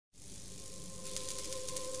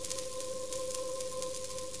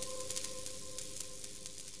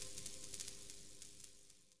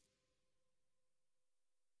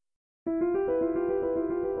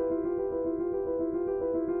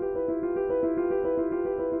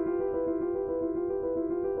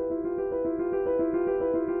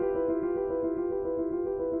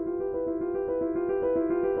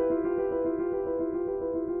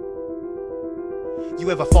You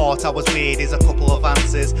ever thought I was weird? Is a couple of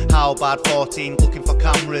answers. How bad? 14, looking for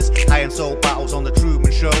cameras. High and soul battles on the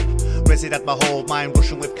Truman Show. Resid had my whole mind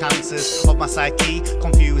rushing with cancers of my psyche,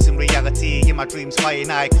 confusing reality. In my dreams flying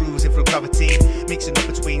high, cruising through gravity, mixing up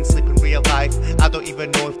between sleep and real life. I don't even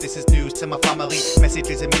know if this is news to my family.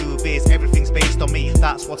 Messages and movies, everything's based on me.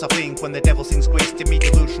 That's what I think when the devil sings grace to me.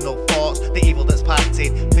 Delusional thoughts, the evil that's packed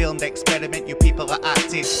in. Filmed experiment, you people are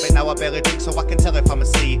acting. But now I barely drink so I can tell if I'm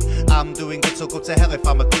asleep. I'm doing good, so good to hell if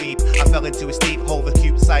I'm a creep. I fell into a steep hole of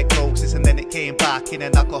acute psychosis, and then it came back in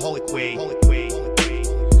an alcoholic way.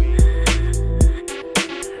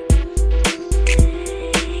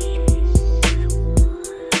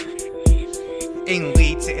 In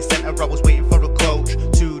Leeds city centre I was waiting for a coach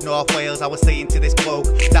to North Wales. I was saying to this bloke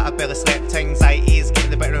that I barely slept. Anxiety is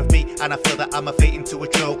getting the better of me and I feel that I'm a fading to a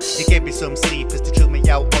choke. He gave me some sleep just to chill me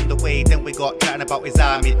out on the way. Then we got chatting about his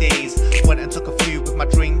army days. Went and took a few with my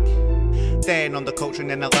drink. Then on the coach and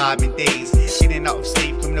then alarming days. In and out of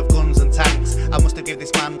sleep, dreaming of guns and tanks. I must have given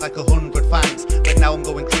this man like 100 thanks. But now I'm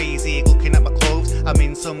going crazy, looking at my clothes. I'm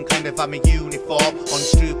in some kind of army uniform, on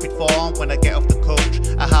stupid form. When I get off the coach,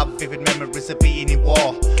 I have vivid memories of being in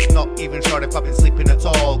war. Not even sure if I've been sleeping at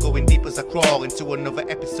all. Going deep as I crawl into another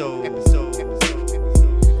episode.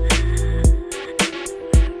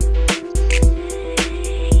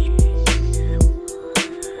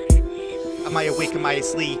 Am I awake, am I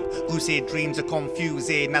asleep? Lucid dreams are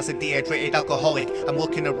confusing. As a dehydrated alcoholic, I'm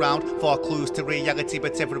looking around for clues to reality,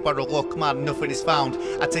 but everywhere I look, man, nothing is found.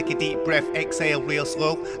 I take a deep breath, exhale real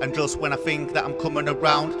slow, and just when I think that I'm coming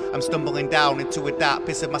around, I'm stumbling down into a dark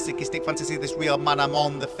piss of masochistic fantasy. This real man, I'm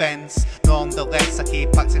on the fence. Nonetheless, I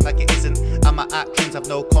keep acting like it isn't, and my actions have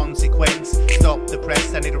no consequence. Stop the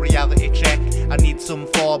press, I need a reality check. I need some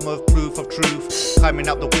form of proof of truth. Climbing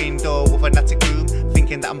out the window of an attic room,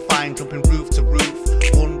 thinking that I'm fine, jumping roof to roof.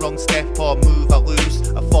 One wrong step or move I lose.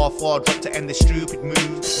 A 4th floor drop to end this stupid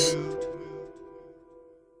move.